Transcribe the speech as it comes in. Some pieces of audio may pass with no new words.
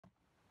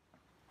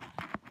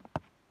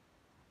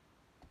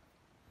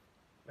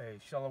Hey,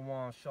 Shalom,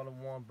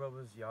 Shalom,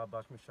 brothers.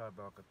 Yahabash Mishai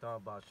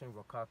Barakatah, Bashim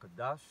Rakakadash.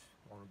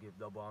 I want to give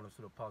double honors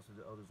to the apostles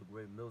and elders of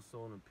great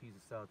millstone and peace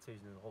and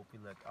salutation and hope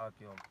elect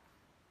Akim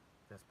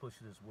that's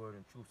pushing this word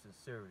in true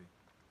sincerity.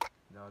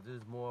 Now, this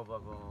is more of a,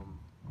 turn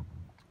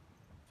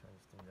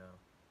this thing down.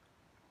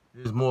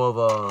 This is more of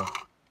a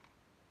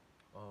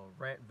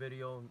rant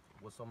video,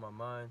 what's on my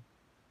mind.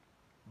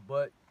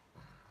 But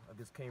I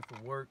just came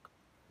from work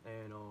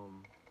and,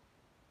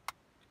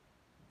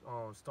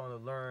 starting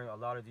to learn a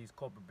lot of these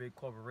big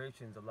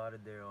corporations, a lot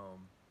of their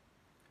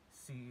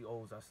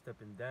CEOs are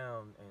stepping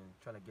down and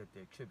trying to get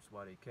their chips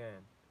while they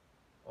can.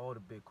 All the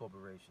big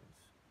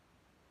corporations.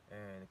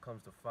 And it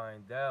comes to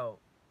find out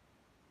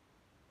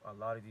a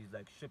lot of these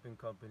like shipping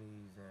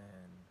companies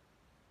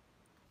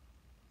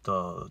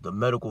and the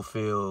medical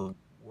field,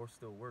 we're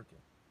still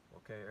working.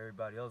 Okay,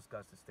 everybody else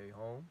got to stay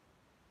home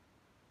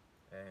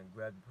and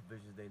grab the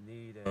provisions they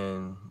need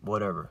and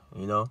whatever,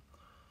 you know.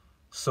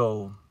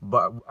 So,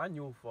 but I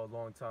knew for a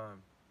long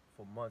time,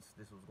 for months,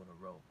 this was gonna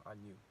roll. I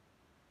knew.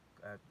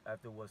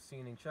 After what's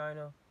seen in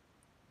China,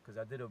 because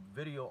I did a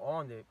video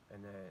on it,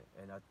 and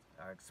I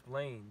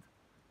explained,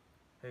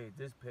 hey,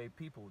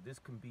 people, this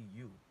can be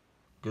you.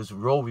 This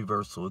role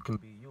reversal, it can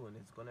be you, and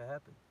it's gonna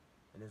happen,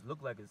 and it's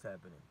look like it's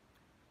happening.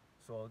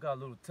 So I got a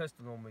little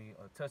testimony, you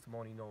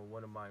know,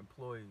 one of my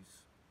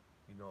employees,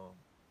 you know,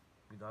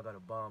 I got a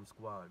bomb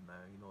squad,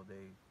 man. You know,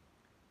 they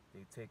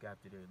take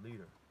after their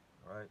leader,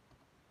 right?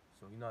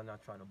 So, you know, I'm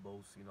not trying to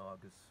boast, you know, I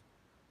just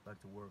like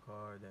to work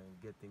hard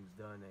and get things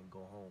done and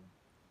go home.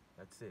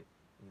 That's it.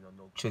 You know,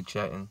 no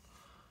chit-chatting.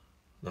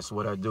 That's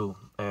what I do.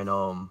 And,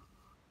 you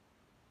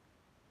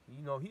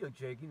know, he a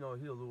Jake, you know,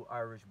 he a little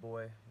Irish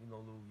boy, you know, a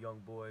little young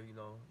boy, you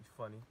know, he's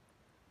funny.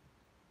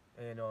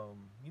 And,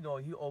 you know,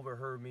 he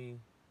overheard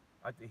me.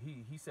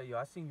 He said, yo,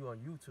 I seen you on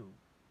YouTube,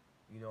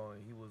 you know,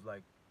 and he was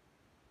like,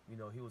 you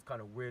know, he was kind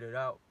of weirded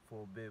out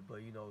for a bit,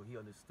 but, you know, he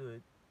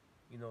understood,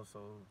 you know,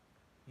 so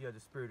he had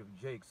the spirit of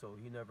Jake, so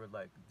he never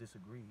like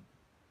disagreed.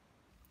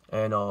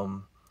 And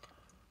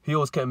he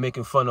always kept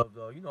making fun of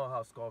the, you know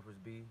how scoffers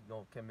be, you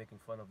know, kept making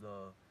fun of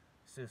the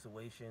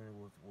situation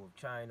with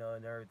China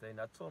and everything.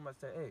 I told him, I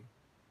said, hey,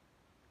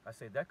 I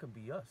said that could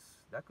be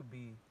us. That could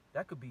be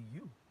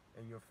you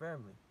and your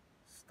family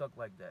stuck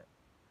like that.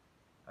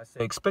 I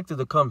said expected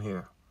to come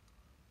here.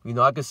 You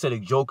know, I could say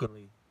it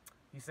jokingly.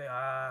 He said,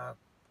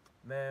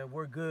 man,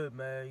 we're good,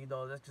 man. You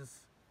know, that's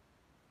just,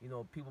 you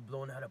know, people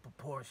blown out of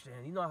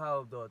proportion. You know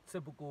how the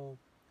typical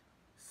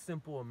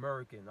simple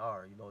American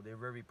are. You know, they're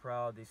very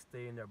proud. They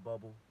stay in their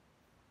bubble,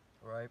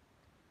 right?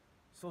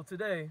 So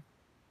today,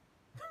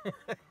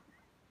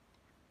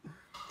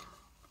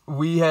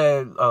 we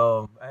had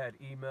I had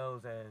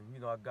emails, and you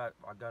know, I got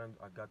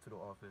to the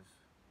office.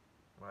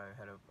 Right,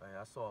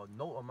 I saw a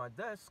note on my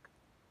desk,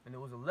 and it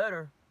was a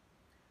letter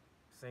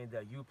saying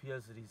that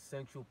UPS is the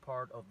essential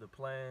part of the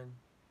plan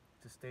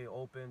to stay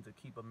open, to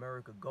keep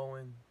America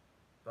going.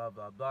 Blah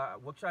blah blah.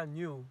 Which I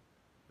knew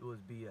it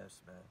was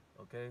BS, man.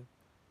 Okay,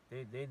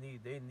 they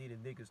needed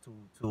niggas to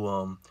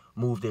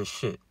move their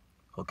shit.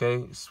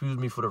 Okay, excuse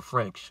me for the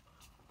French.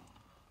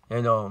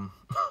 And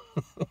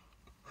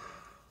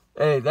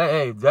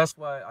hey, that's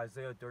why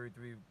Isaiah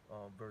 33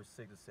 verse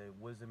 6 said,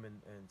 wisdom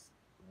and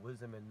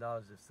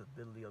knowledge is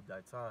stability of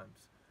thy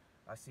times.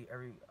 I see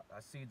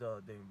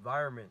the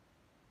environment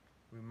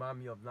remind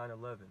me of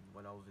 9/11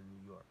 when I was in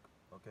New York.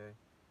 Okay,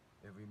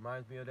 it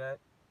reminds me of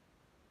that.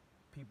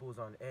 People's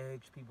on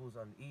edge, people's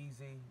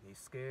uneasy, they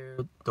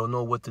scared, don't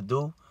know what to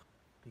do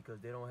because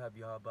they don't have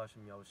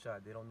Yahabashim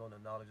Yahushai. They don't know the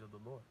knowledge of the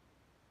Lord.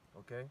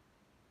 Okay?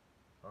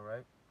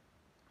 Alright?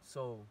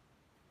 So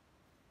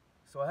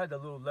I had the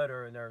little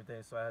letter and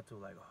everything, so I had to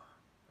like,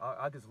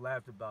 I just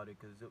laughed about it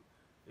because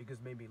it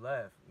just made me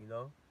laugh, you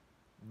know?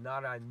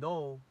 Now that I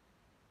know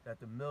that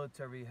the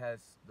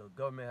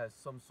government has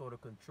some sort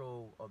of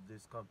control of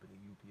this company,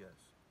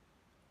 UPS,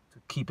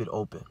 to keep it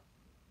open.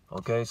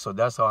 Okay? So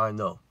that's how I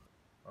know.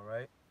 All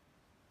right.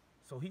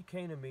 So he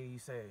came to me.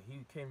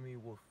 He came to me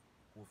with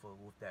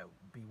that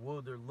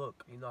bewildered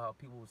look. You know how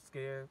people were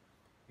scared.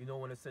 You know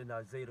when it said in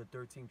Isaiah the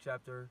 13th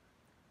chapter,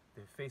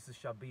 their faces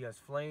shall be as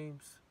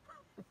flames.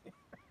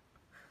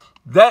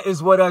 That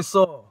is what I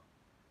saw.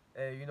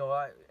 And you know,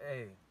 I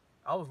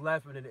was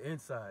laughing in the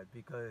inside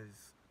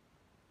because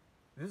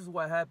this is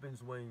what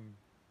happens when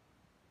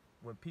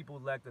people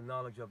lack the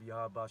knowledge of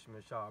Yahweh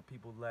Shah.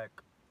 People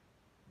lack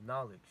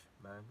knowledge,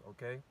 man.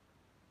 Okay.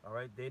 All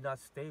right, they're not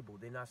stable.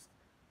 They're not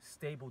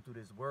stable through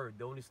this word.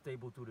 They're only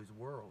stable through this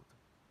world.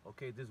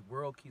 Okay, this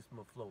world keeps them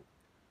afloat.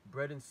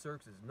 Bread and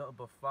circuses, nothing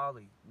but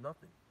folly,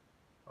 nothing.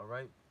 All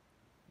right,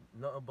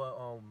 nothing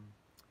but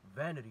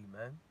vanity,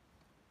 man.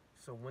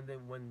 So when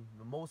the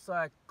Most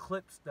High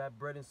clips that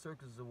bread and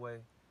circuses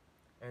away,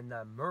 and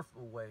that mirth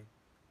away,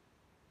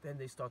 then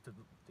they start to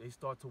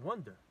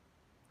wonder.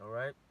 All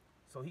right.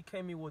 So he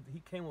came with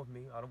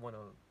me. I don't want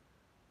to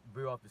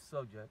veer off the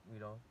subject, you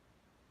know.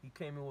 He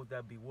came in with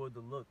that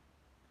bewildered look.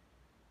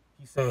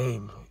 He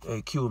said,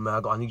 hey, Q,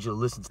 man, I need you to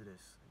listen to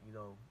this. You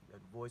know,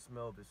 that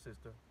voicemail of his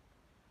sister.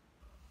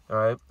 All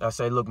right. I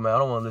say, look, man, I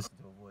don't want to listen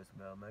to a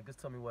voicemail, man. Just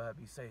tell me what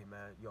happened. He say,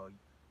 man, yo,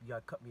 you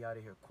gotta cut me out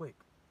of here quick.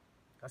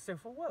 I said,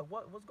 for what?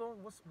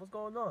 What's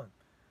going on?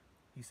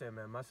 He said,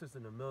 man, my sister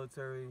in the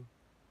military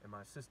and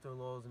my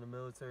sister-in-law's in the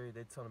military.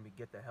 They're telling me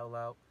get the hell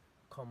out,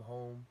 come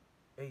home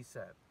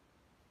ASAP,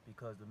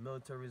 because the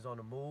military is on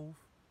the move,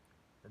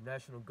 the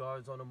National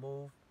Guard's on the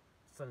move,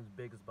 something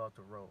big is about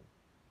to roll.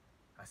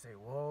 I say,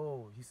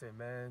 whoa. He said,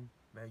 man,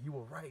 you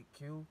were right,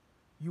 Q.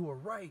 You were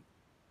right.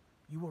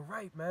 You were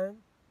right, man.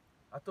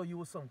 I thought you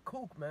was some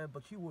kook, man,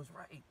 but you was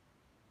right.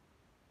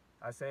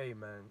 I say, hey,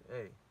 man,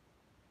 hey.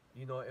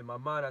 You know, in my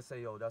mind, I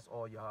say, yo, that's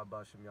all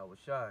Yahweh Shem Yahweh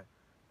Shai.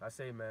 I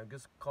say, man,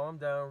 just calm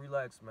down,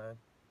 relax, man.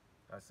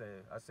 I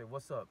say,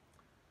 what's up?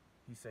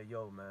 He said,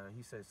 yo, man.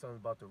 He said, something's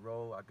about to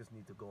roll. I just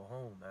need to go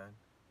home, man.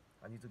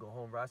 I need to go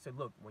home. I said,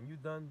 look, when you're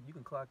done, you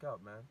can clock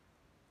out, man.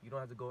 You don't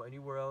have to go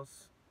anywhere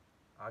else.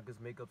 I just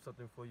make up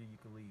something for you. You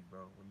can leave,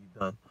 bro, when you're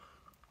done.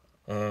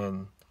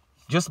 And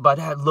just by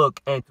that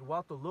look, and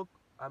throughout the look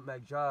at my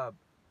job,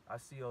 I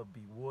see a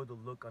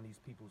bewildered look on these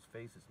people's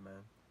faces,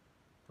 man.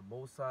 The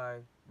Most High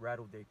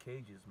rattled their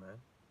cages, man.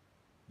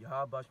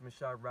 Yahweh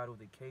Shai rattled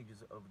the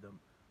cages of them,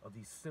 of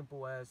these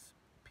simple-ass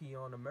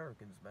peon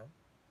Americans, man.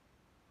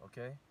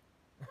 Okay?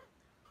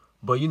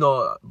 But, you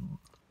know,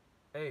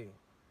 hey,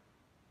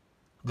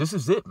 this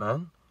is it,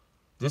 man.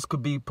 This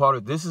could be part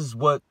of, this is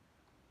what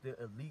the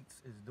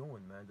elites is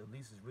doing, man. The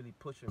elites is really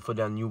pushing for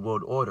that new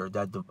world order,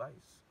 that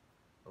device,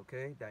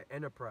 okay? That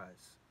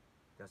enterprise.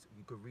 That's,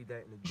 you could read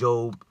that in the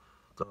Job,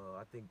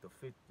 I think the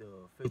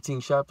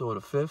 15th chapter or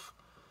the 5th,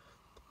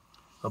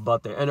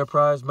 about the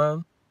enterprise,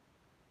 man.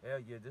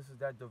 Yeah, this is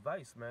that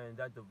device, man.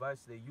 That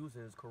device they're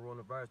using is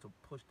coronavirus to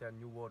push that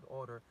new world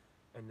order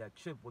and that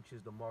chip, which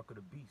is the mark of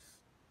the beast.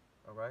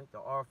 All right? The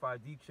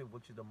RFID chip,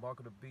 which is the mark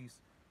of the beast,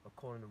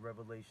 according to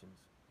Revelations.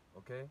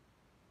 Okay?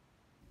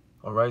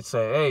 All right?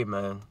 Say, hey,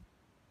 man.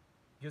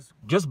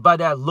 Just by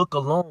that look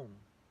alone,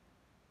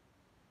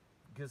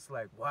 just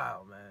like,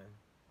 wow, man.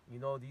 You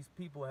know, these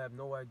people have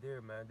no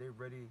idea, man. They're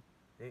ready.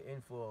 They're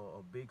in for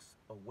a big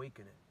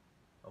awakening.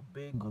 A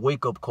big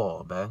wake-up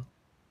call, man.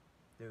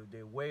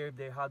 Their way of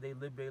how they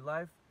live their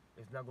life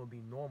is not going to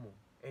be normal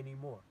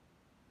anymore.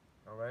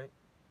 All right?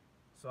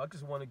 So I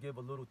just want to give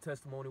a little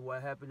testimony of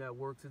what happened at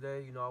work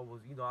today. You know,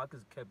 I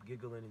just kept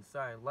giggling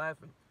inside and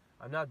laughing.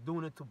 I'm not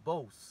doing it to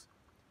boast.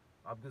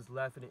 I'm just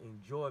laughing and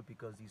enjoy it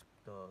because it's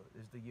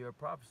the year of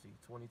prophecy,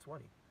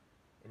 2020.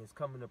 And it's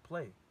coming to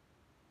play.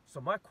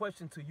 So my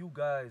question to you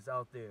guys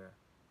out there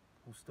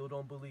who still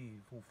don't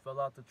believe, who fell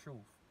out the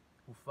truth,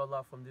 who fell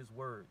out from this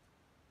word,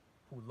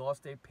 who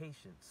lost their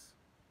patience,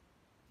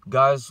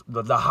 guys,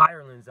 the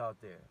hirelings out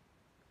there,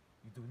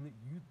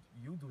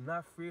 you do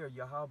not fear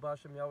Yahweh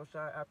Shem Yahweh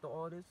Shai after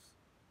all this?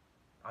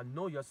 I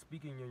know you're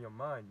speaking in your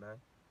mind, man.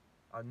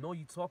 I know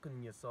you're talking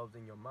to yourselves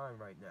in your mind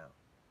right now.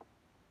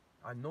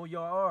 I know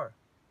y'all are.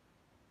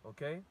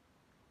 Okay?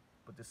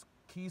 But the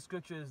key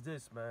scripture is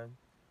this, man.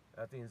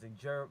 I think it's in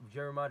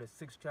Jeremiah, the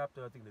 6th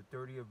chapter, I think the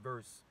 30th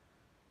verse.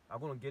 I'm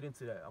going to get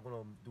into that. I'm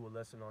going to do a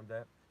lesson on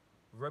that.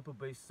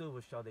 Reprobate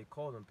silver shall they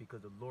call them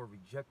because the Lord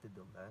rejected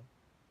them, man.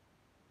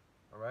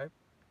 All right?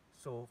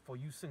 So for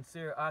you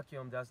sincere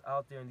Akim that's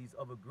out there in these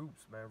other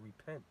groups, man,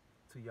 repent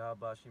to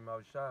Yahweh Shem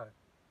Yahweh Shai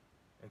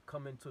and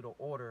come into the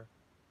order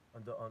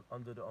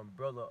under the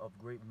umbrella of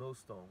Great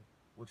Millstone,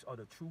 which are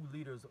the true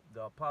leaders,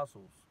 the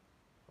apostles.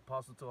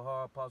 Apostle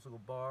Tahar, Apostle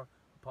Gabar,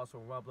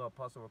 Apostle Rabla,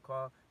 Apostle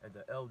Rakar, and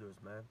the elders,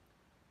 man.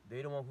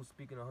 They the one who's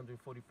speaking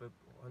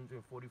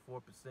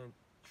 144%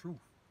 truth.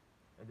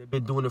 And they've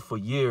been doing it for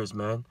years,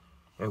 man.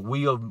 And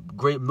we of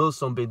Great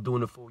Millstone been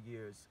doing it for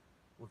years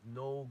with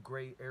no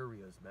gray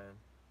areas, man.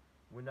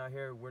 We're not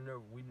here.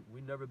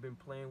 We never been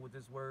playing with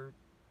this word.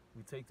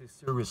 We take this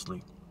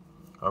seriously.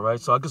 All right.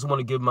 So I just want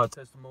to give my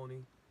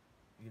testimony.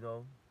 You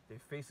know, their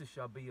faces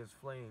shall be as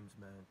flames,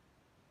 man.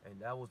 And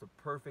that was the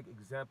perfect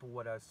example of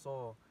what I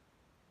saw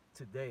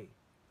today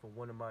from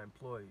one of my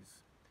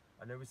employees.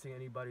 I never seen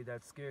anybody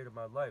that scared in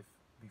my life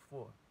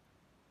before.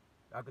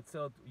 I could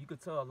tell. You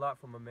could tell a lot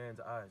from a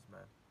man's eyes,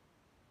 man.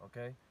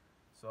 Okay.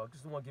 So I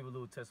just want to give a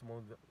little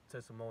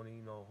testimony.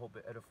 You know, hope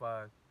it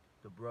edify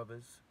the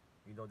brothers.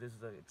 You know, this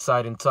is an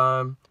exciting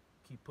time.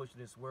 Keep pushing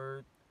this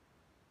word.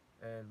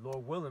 And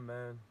Lord willing,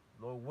 man,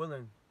 Lord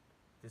willing,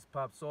 this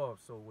pops off.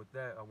 So with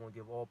that, I want to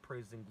give all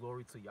praise and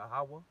glory to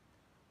Yahweh,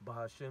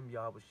 Bahashem,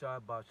 Yahweh Shai,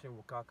 Bahashem,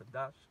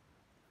 Wakakadash.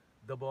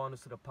 Double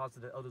honors to the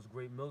apostles, the elders,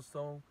 Great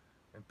Millstone,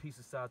 and peace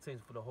and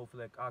salutation for the whole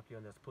Philek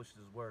Akion that's pushed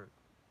his word.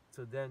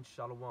 Till then,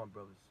 Shalom,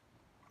 brothers.